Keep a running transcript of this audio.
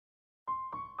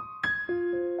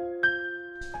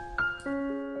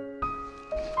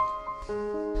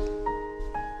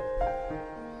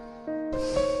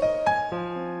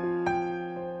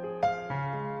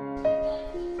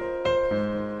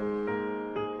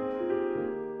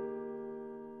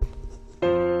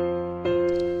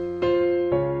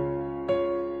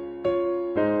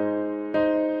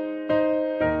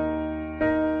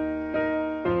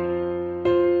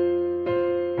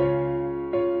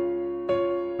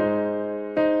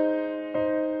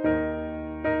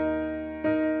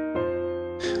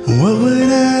What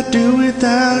would I do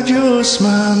without your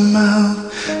smart mouth?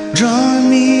 Drawing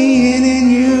me in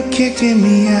and you kicking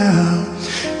me out.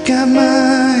 Got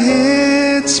my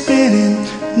head spinning,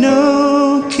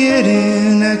 no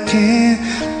kidding, I can't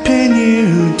pin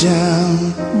you down.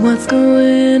 What's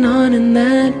going on in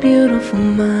that beautiful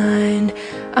mind?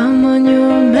 I'm on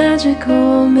your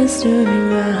magical mystery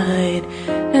ride,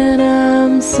 and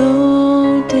I'm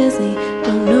so dizzy,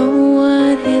 don't know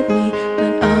what hit me,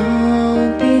 but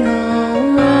I'll be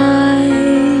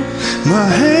alright. My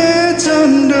head's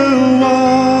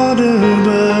underwater,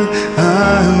 but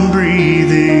I'm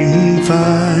breathing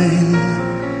fine.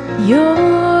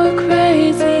 You're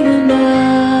crazy and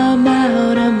I'm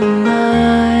out of my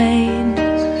mind.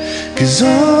 'Cause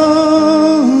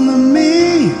all of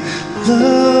me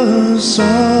loves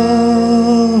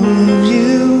all of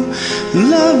you.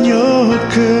 Love your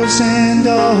curves and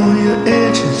all your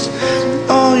edges,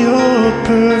 all your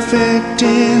perfect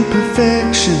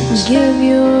imperfections. Give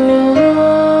your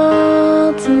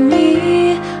all to me,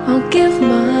 I'll give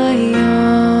my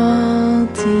all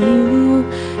to you.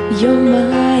 You're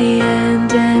my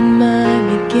end and my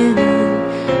beginning,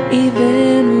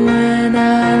 even when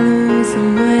I lose I'm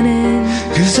winning.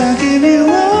 'Cause I give you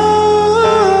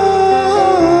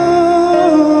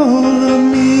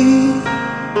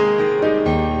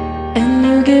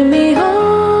give me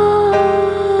all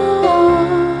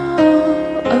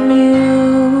of you.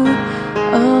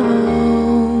 Oh.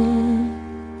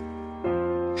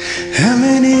 How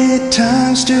many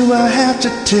times do I have to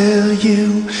tell you?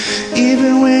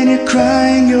 Even when you're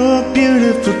crying, you're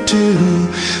beautiful too.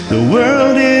 The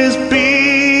world is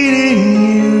beating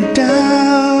you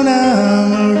down.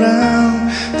 I'm around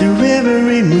through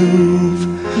every move.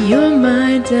 You're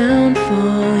my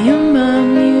downfall, you're my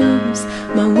muse,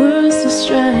 my worst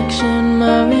distraction,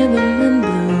 my rhythm and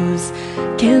blues.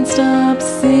 Can't stop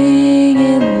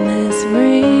singing this,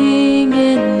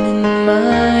 ringing in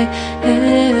my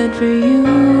head for you.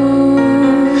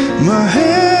 My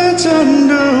head's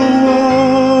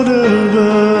underwater,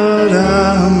 but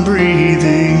I'm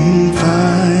breathing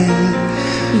fine.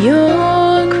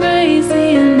 You're crazy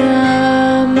and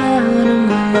I'm out of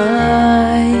my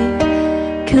mind.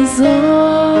 'Cause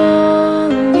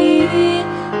all of me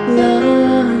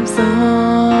loves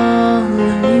all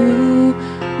of you.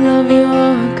 Love your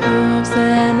curves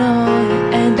and all your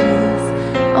edges,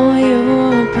 all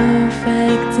your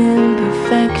perfect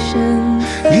imperfections.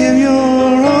 Give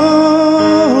your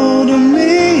all to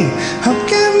me, I'll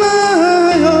give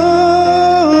my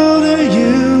all to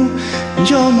you.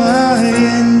 You're my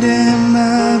end and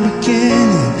my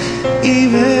beginning,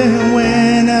 even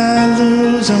when I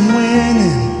lose I'm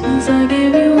winning. 'Cause I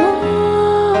give you all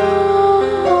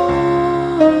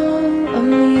of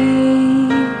me,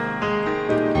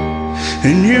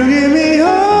 and you give me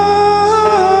all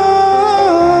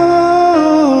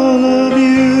of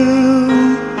you.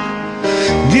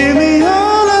 Give me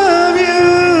all of you.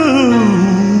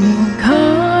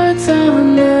 cards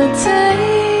on the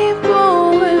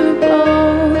table, we're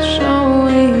both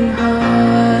showing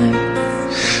hearts.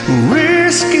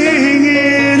 Risking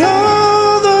it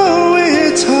although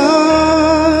it's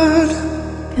hard.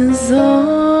 'Cause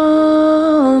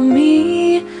all of me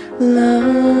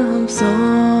loves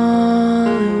all